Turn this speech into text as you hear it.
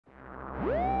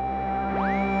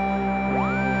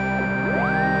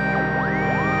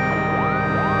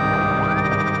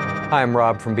Hi, I'm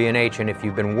Rob from B&H, and if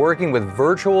you've been working with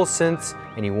virtual synths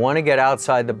and you want to get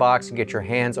outside the box and get your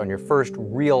hands on your first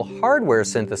real hardware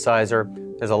synthesizer,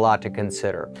 there's a lot to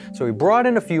consider. So we brought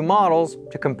in a few models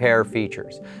to compare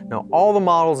features. Now, all the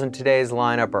models in today's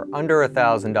lineup are under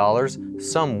 $1,000,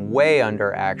 some way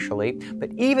under actually,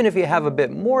 but even if you have a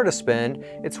bit more to spend,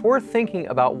 it's worth thinking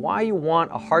about why you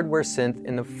want a hardware synth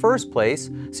in the first place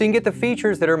so you can get the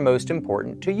features that are most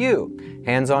important to you.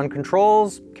 Hands-on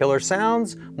controls, killer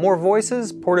sounds, more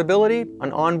voices, portability,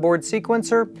 an onboard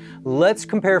sequencer. Let's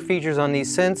compare features on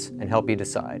these synths and help you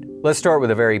decide. Let's start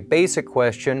with a very basic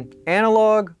question: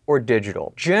 analog or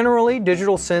digital? Generally,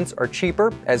 digital synths are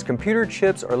cheaper as computer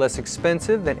chips are less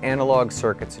expensive than analog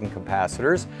circuits and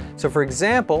capacitors. So for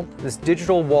example, this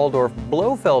digital Waldorf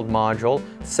Blofeld module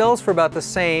sells for about the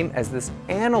same as this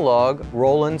analog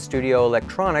Roland Studio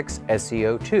Electronics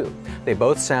SE02. They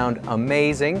both sound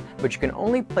amazing, but you can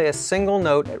only play a single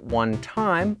note at one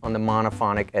time on the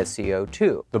monophonic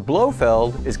SE02. The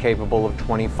Blofeld is capable of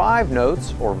 25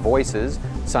 notes, or voices,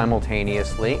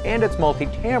 simultaneously, and it's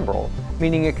multi-timbral,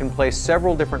 meaning it can play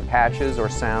several different patches or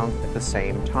sounds at the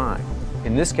same time.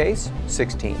 In this case,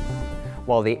 16.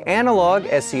 While the analog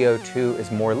SE02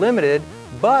 is more limited,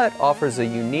 but offers a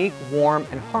unique, warm,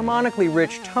 and harmonically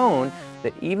rich tone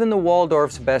that even the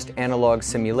Waldorf's best analog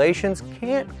simulations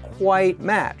can't quite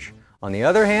match. On the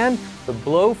other hand, the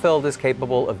Blofeld is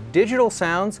capable of digital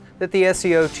sounds that the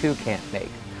SE02 can't make.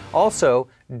 Also,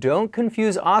 don't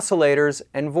confuse oscillators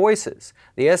and voices.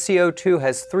 The SE02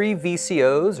 has 3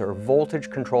 VCOs, or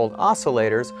voltage-controlled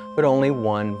oscillators, but only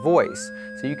one voice.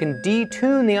 So you can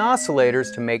detune the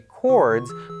oscillators to make chords,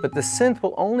 but the synth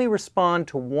will only respond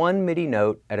to one MIDI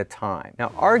note at a time. Now,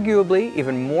 arguably,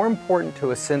 even more important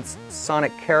to a synth's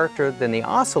sonic character than the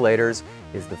oscillators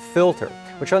is the filter,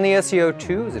 which on the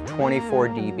SE02 is a 24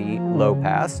 dB low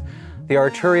pass. The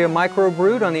Arturia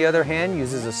MicroBrute, on the other hand,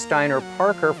 uses a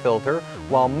Steiner-Parker filter,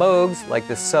 while Moogs, like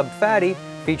the Sub Phatty,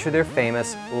 feature their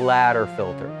famous ladder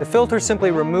filter. The filter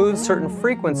simply removes certain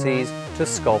frequencies to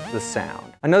sculpt the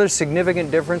sound. Another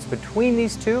significant difference between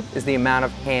these two is the amount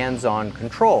of hands-on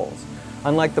controls.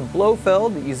 Unlike the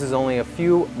Blofeld, that uses only a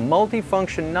few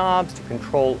multifunction knobs to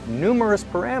control numerous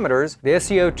parameters, the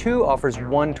SE02 offers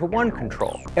one-to-one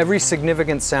control. Every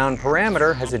significant sound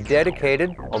parameter has a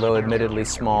dedicated, although admittedly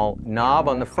small, knob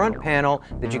on the front panel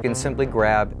that you can simply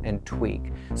grab and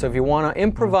tweak. So if you want to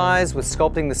improvise with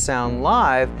sculpting the sound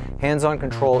live, hands-on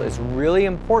control is really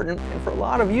important, and for a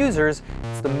lot of users,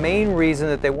 it's the main reason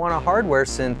that they want a hardware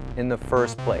synth in the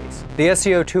first place. The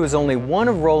SE02 is only one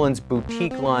of Roland's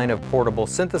boutique line of portable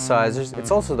synthesizers.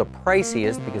 It's also the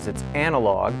priciest because it's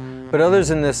analog, but others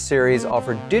in this series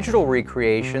offer digital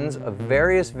recreations of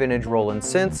various vintage Roland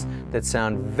synths that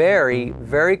sound very,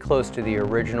 very close to the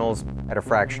originals at a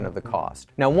fraction of the cost.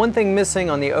 Now, one thing missing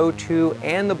on the O2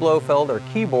 and the Blofeld are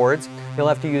keyboards. You'll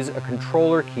have to use a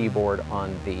controller keyboard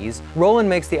on these. Roland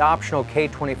makes the optional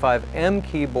K25M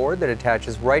keyboard that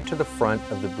attaches right to the front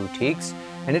of the boutiques,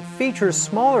 and it features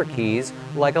smaller keys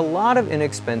like a lot of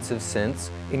inexpensive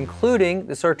synths, including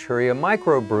this Arturia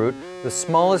MicroBrute, the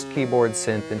smallest keyboard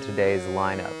synth in today's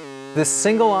lineup. This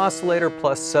single oscillator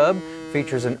plus sub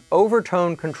features an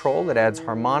overtone control that adds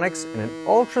harmonics and an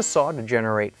ultra saw to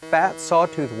generate fat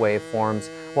sawtooth waveforms,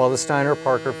 while the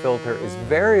Steiner-Parker filter is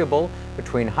variable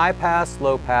between high pass,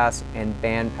 low pass, and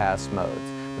band pass modes.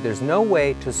 But there's no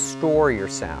way to store your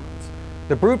sounds.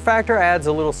 The Brute Factor adds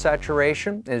a little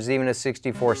saturation. There's even a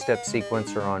 64-step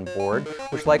sequencer on board,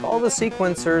 which, like all the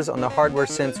sequencers on the hardware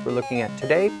synths we're looking at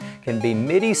today, can be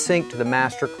MIDI synced to the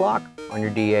master clock on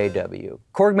your DAW.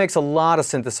 Korg makes a lot of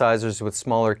synthesizers with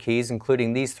smaller keys,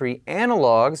 including these 3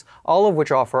 analogs, all of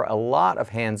which offer a lot of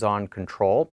hands-on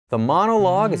control. The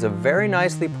Monologue is a very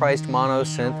nicely priced mono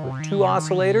synth with 2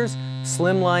 oscillators,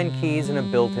 slimline keys, and a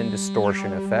built-in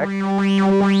distortion effect.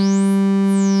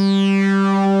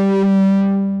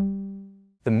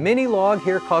 The Minilogue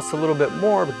here costs a little bit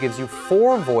more, but gives you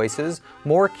 4 voices,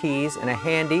 more keys, and a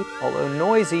handy, although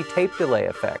noisy, tape delay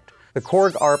effect. The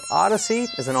Korg ARP Odyssey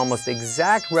is an almost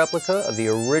exact replica of the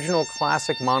original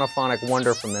classic monophonic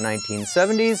wonder from the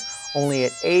 1970s, only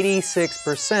at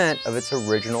 86% of its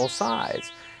original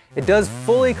size. It does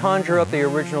fully conjure up the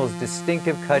original's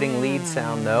distinctive cutting lead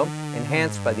sound though,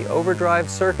 enhanced by the overdrive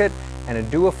circuit and a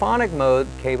duophonic mode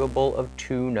capable of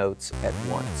 2 notes at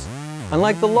once.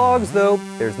 Unlike the logs though,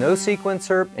 there's no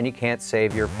sequencer and you can't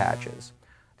save your patches.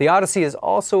 The Odyssey is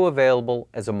also available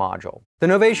as a module. The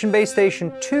Novation Bass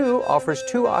Station 2 offers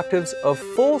 2 octaves of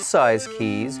full-size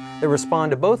keys that respond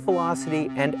to both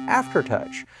velocity and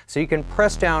aftertouch, so you can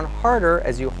press down harder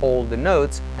as you hold the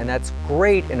notes, and that's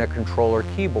great in a controller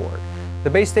keyboard. The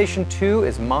Base Station 2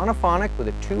 is monophonic with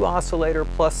a 2-oscillator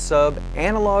plus sub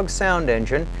analog sound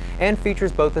engine and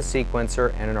features both a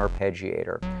sequencer and an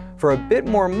arpeggiator. For a bit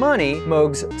more money,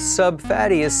 Moog's Sub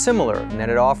Phatty is similar in that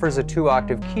it offers a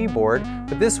 2-octave keyboard,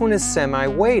 but this one is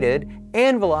semi-weighted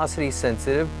and velocity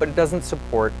sensitive, but it doesn't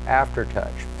support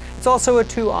aftertouch. It's also a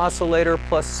 2-oscillator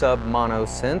plus sub mono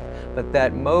synth, but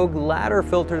that Moog ladder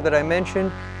filter that I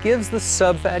mentioned gives the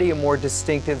Sub Phatty a more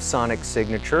distinctive sonic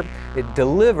signature. It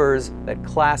delivers that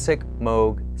classic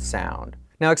Moog sound.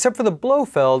 Now, except for the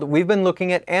Blofeld, we've been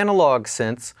looking at analog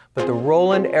synths, but the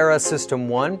Roland Aira System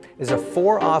 1 is a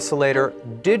 4-oscillator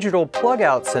digital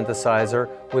plug-out synthesizer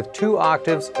with 2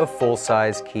 octaves of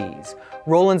full-size keys.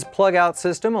 Roland's plug-out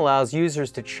system allows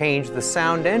users to change the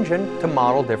sound engine to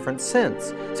model different synths.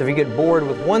 So if you get bored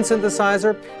with one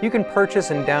synthesizer, you can purchase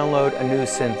and download a new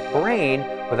synth brain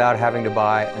without having to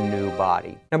buy a new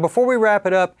body. Now, before we wrap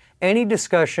it up, any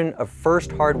discussion of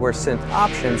first hardware synth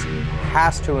options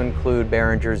has to include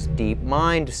Behringer's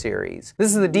DeepMind series.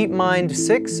 This is the DeepMind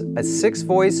 6, a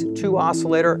 6-voice,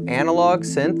 2-oscillator analog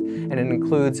synth, and it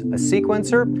includes a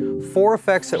sequencer, 4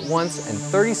 effects at once, and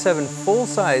 37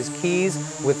 full-size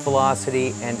keys with velocity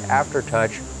and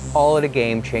aftertouch, all at a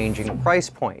game-changing price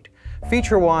point.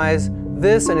 Feature-wise,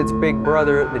 this and its big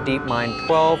brother, the DeepMind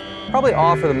 12, probably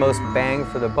offer the most bang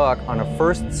for the buck on a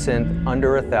first synth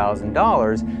under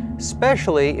 $1,000,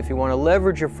 especially if you want to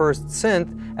leverage your first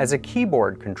synth as a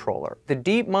keyboard controller. The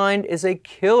DeepMind is a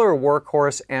killer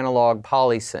workhorse analog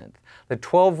polysynth. The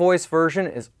 12-voice version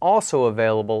is also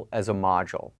available as a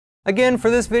module. Again, for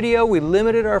this video, we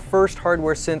limited our first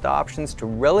hardware synth options to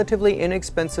relatively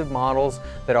inexpensive models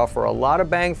that offer a lot of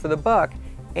bang for the buck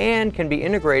and can be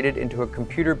integrated into a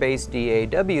computer-based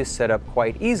DAW setup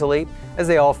quite easily, as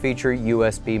they all feature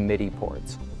USB MIDI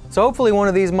ports. So hopefully one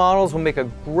of these models will make a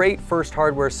great first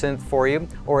hardware synth for you,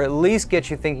 or at least get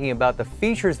you thinking about the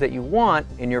features that you want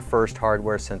in your first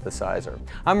hardware synthesizer.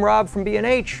 I'm Rob from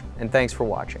B&H, and thanks for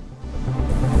watching.